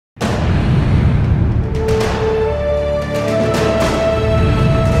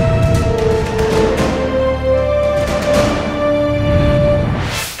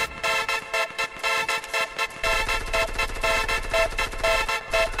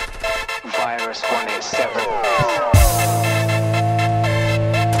Virus 187.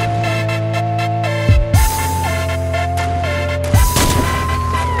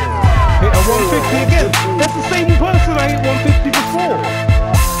 Hit a 150 again. That's the same person I hit 150 before.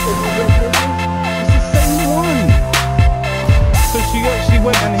 It's the same one. So she actually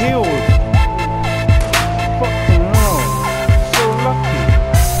went and healed. Fucking hell. So lucky.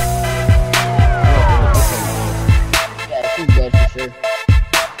 Yeah, she's dead for sure.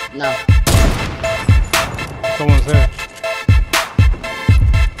 No. Someone's there.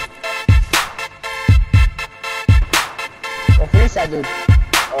 Well, finish that dude.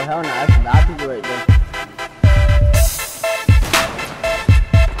 Oh hell no, that's a lot of people right there.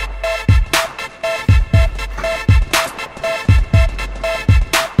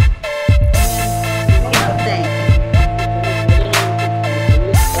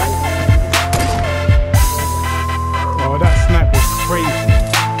 Oh, that snap was crazy.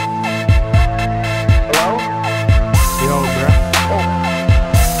 Hello? Yo, bruh.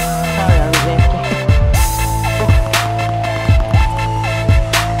 Sorry, I was there.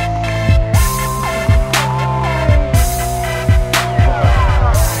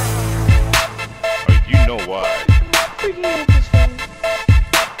 You know why.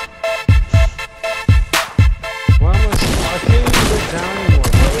 Why am I can't even get down anymore,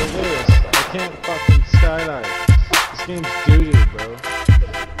 bro. Look at this. I can't fucking skydive. This game's doo-doo, bro.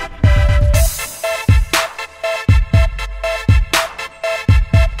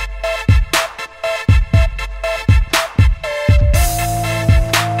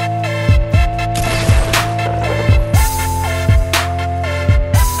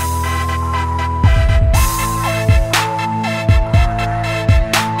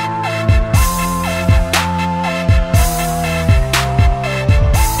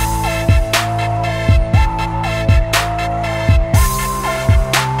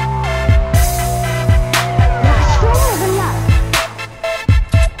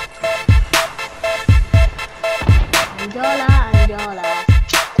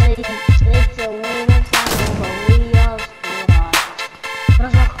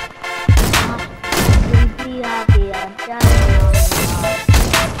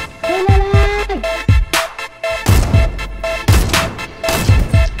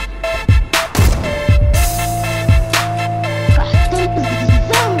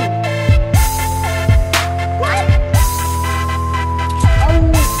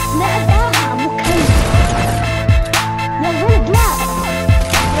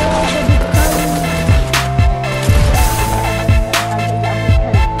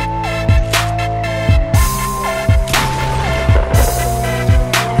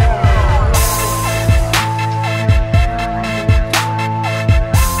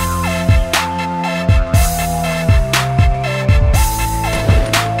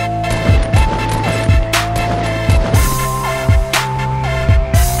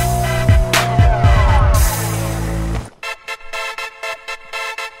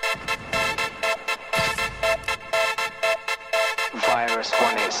 Virus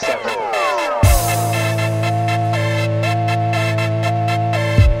 187.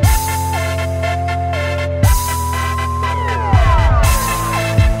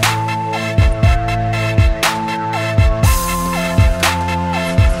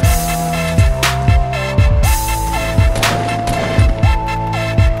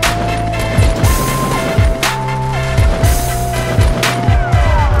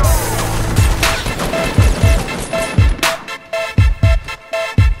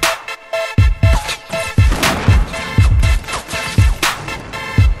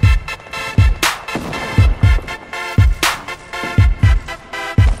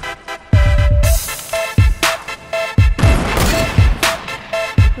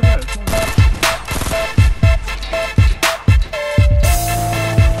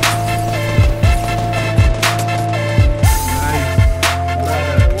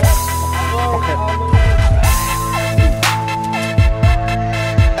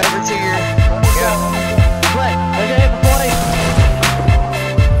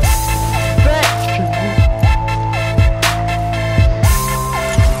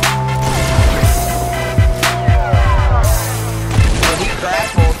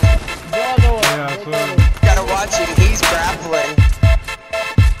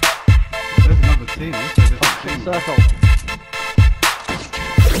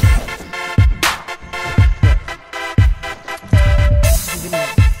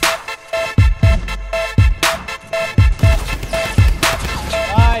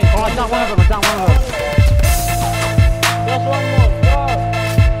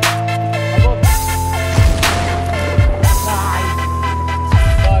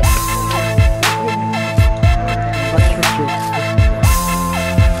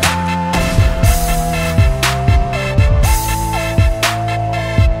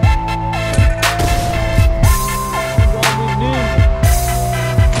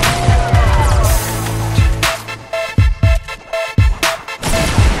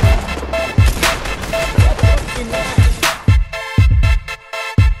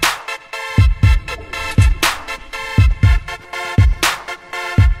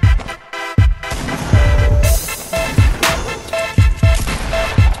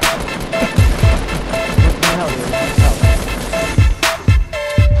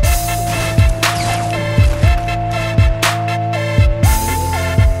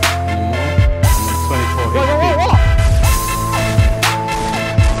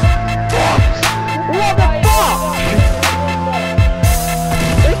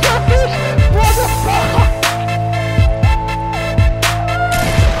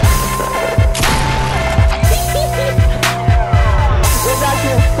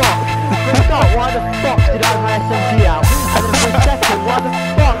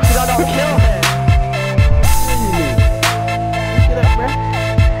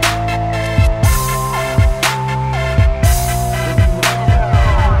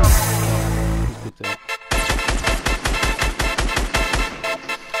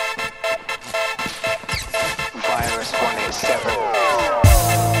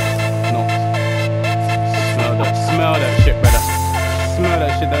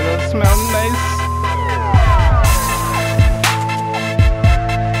 shit that doesn't smell nice.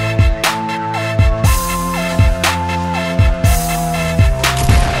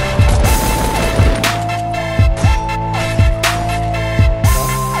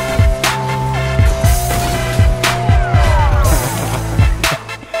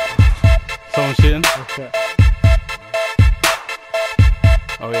 Someone shitting? Okay.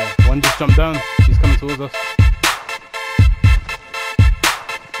 Oh yeah, one just jumped down. He's coming towards us.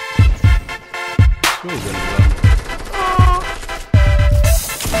 Sure he's gonna run.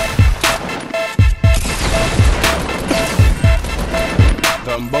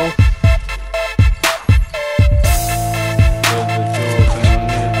 Got them both. There's the door thing on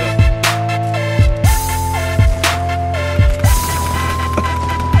here, that.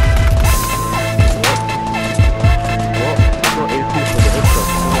 What? I got 18 for the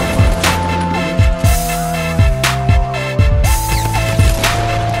headshot.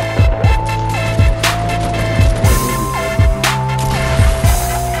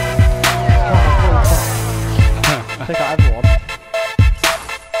 I think I had one.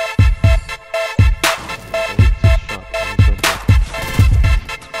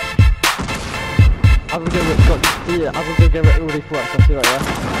 I'm gonna give it really flex, I see right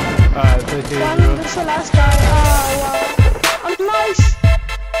there. Alright, take it One, easy. that's the last guy. Oh, wow. I'm nice.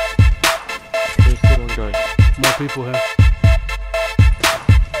 There's still one guy. More people here.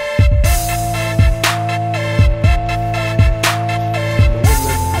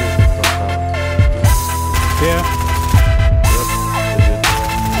 Yeah.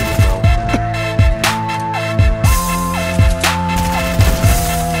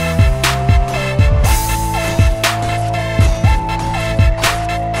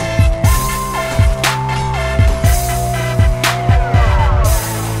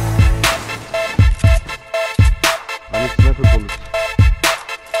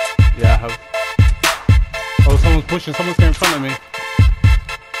 Yeah, I have. Oh, someone's pushing. Someone's getting in front of me.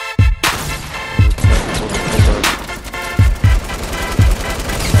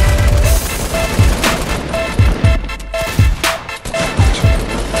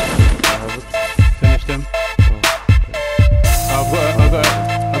 Finished him. I've got it. I've got it.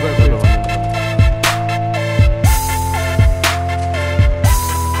 I've got it for you.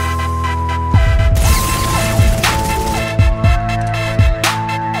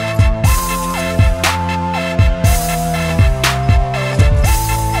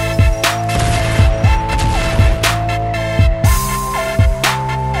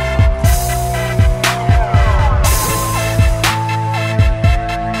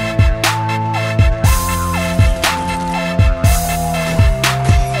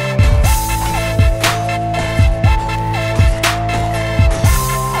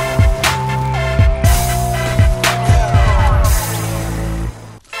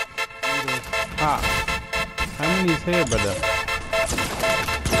 How many is here, brother?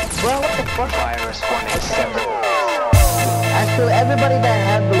 Bro, what the fuck? Virus 187. Actually, everybody that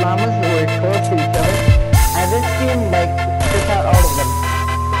had the llamas were close to each other. And this team, like, took out all of them.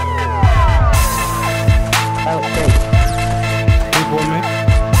 That was great. People on me?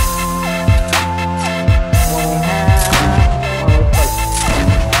 One we have... One we put...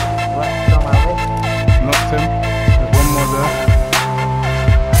 What? On my way? Knocked him. There's one more there.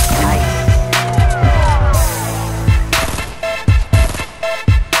 Nice.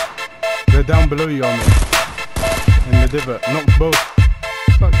 They're down below you, on me. In the divot. Knock both.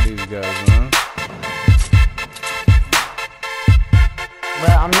 Fuck these guys, man. But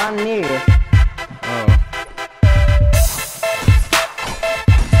I'm not near you. Oh.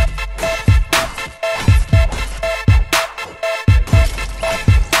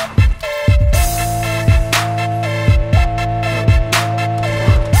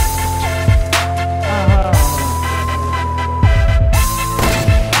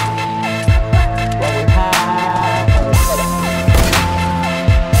 What we have...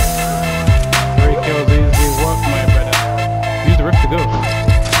 Three kills, easy work, my brother. Use the rift to go.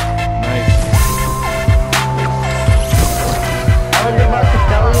 Nice. I was about to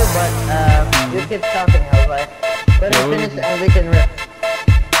tell you, but you kept talking. I was like, let Yeah, him what finish was it? and we can rip.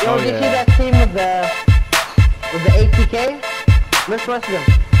 Yo, Oh, did you yeah. see that team with the ATK? Let's rush them.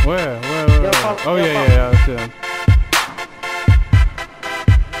 Where? Yo, pop, Oh, yo, yeah, pop. yeah, I see them.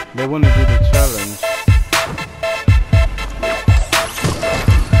 They want to do the challenge.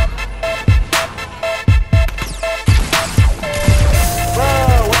 Bro,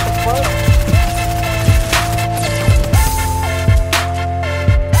 what the fuck?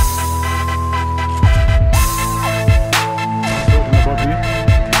 Talking above you.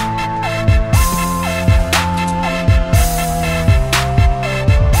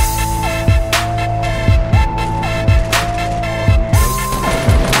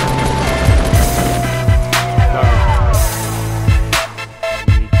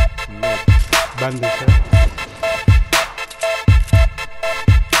 bandage here.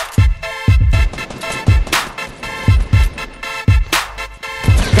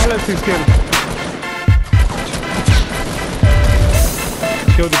 Galaxy skin.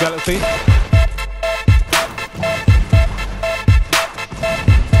 Kill the galaxy.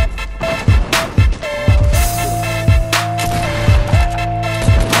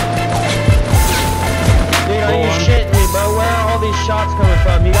 Dude, are you shitting me, bro? Where are all these shots coming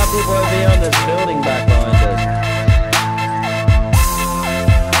from? You got people over here on this building back behind us.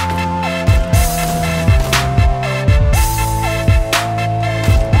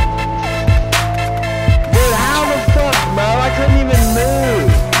 Dude, how the fuck, bro? I couldn't even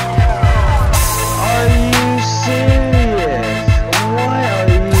move. Are you serious? What are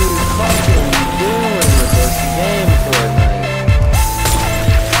you fucking doing with this game, Fortnite?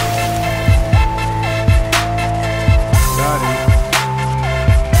 Got him.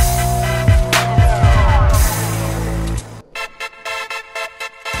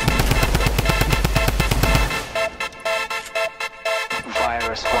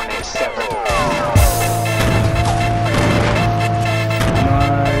 Virus 187.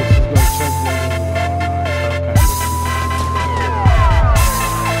 Nice. He's got a chug there. Oh, nice.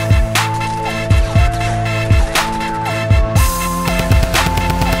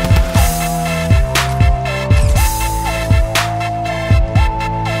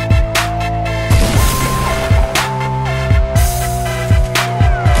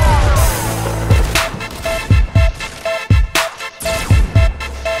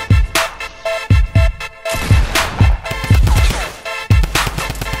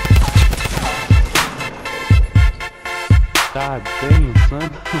 God dang, son.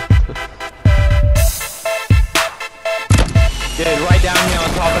 Dude, right down here on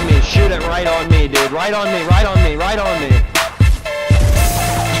top of me. Shoot it right on me, dude. Right on me, right on me, right on me.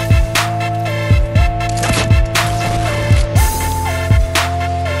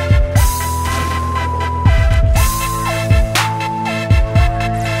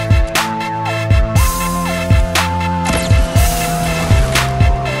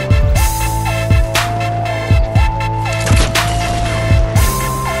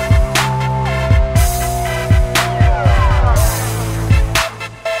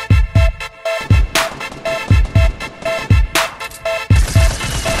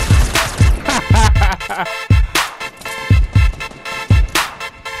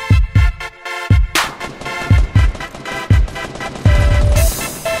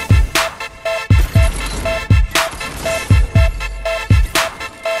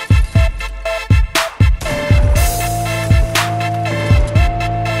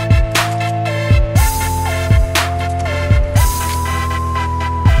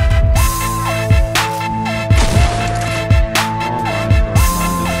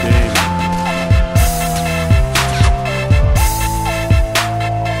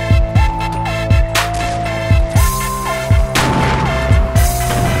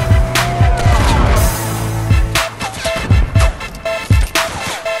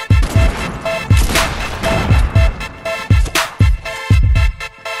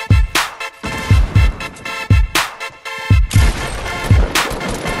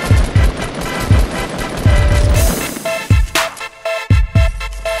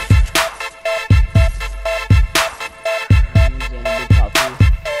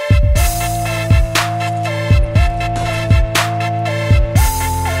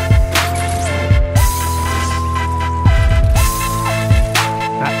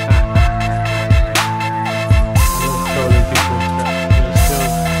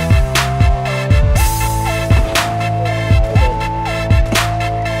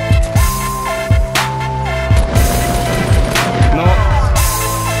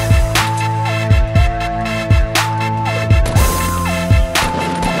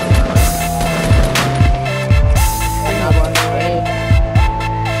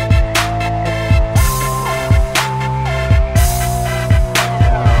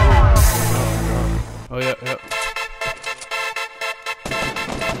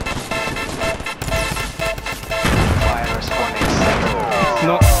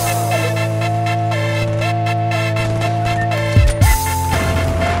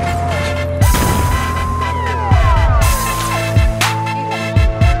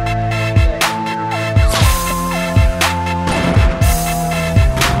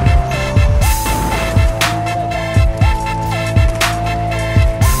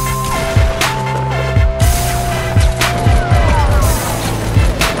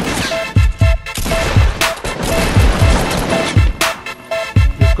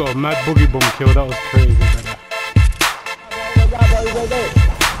 got a mad boogie bomb kill, that was crazy, brother.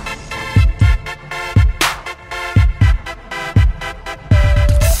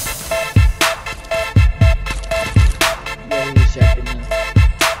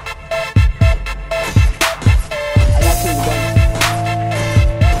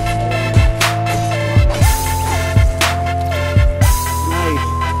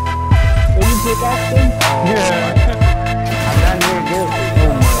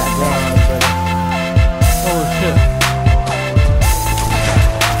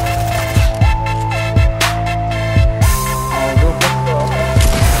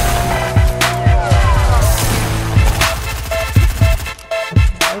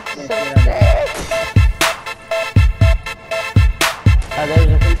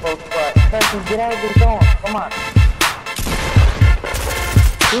 Just get out of the zone. Come on.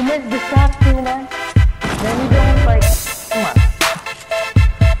 You missed the shot too, man. Then you don't like. Come on.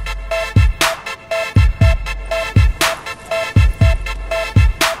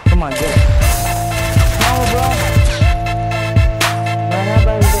 Come on, get it. No, bro. Man, how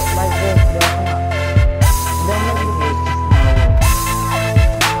about you do like this, bro? Come on. Don't make me wait.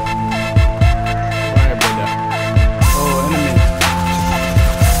 Alright, brother. Oh, enemy.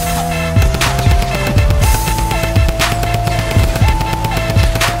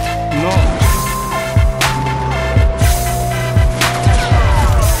 No.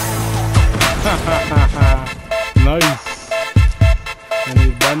 Nice. I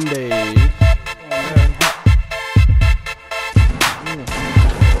need band-aid.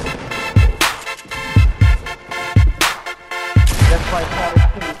 That's why I call it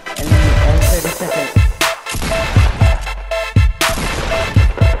two. And then 30 seconds.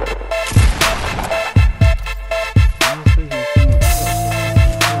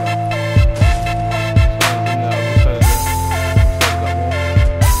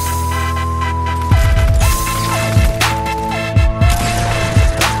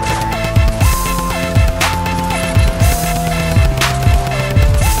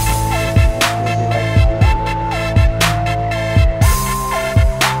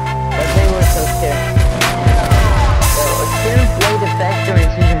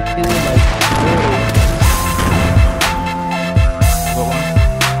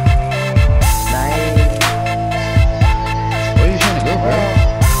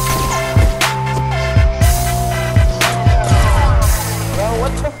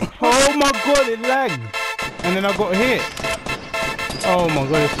 Oh my god, it lagged. And then I got hit. Oh my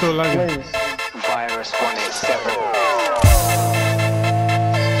god, it's still lagging. Virus 187.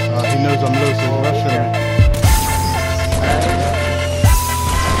 He knows I'm low, so he's rushing me.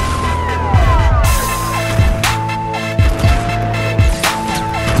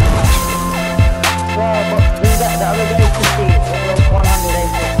 Bro, but the other guy could see it was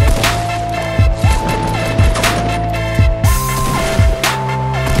 180.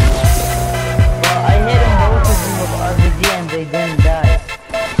 They didn't die.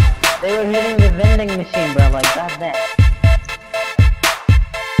 They were hitting the vending machine, bro, like, goddamn.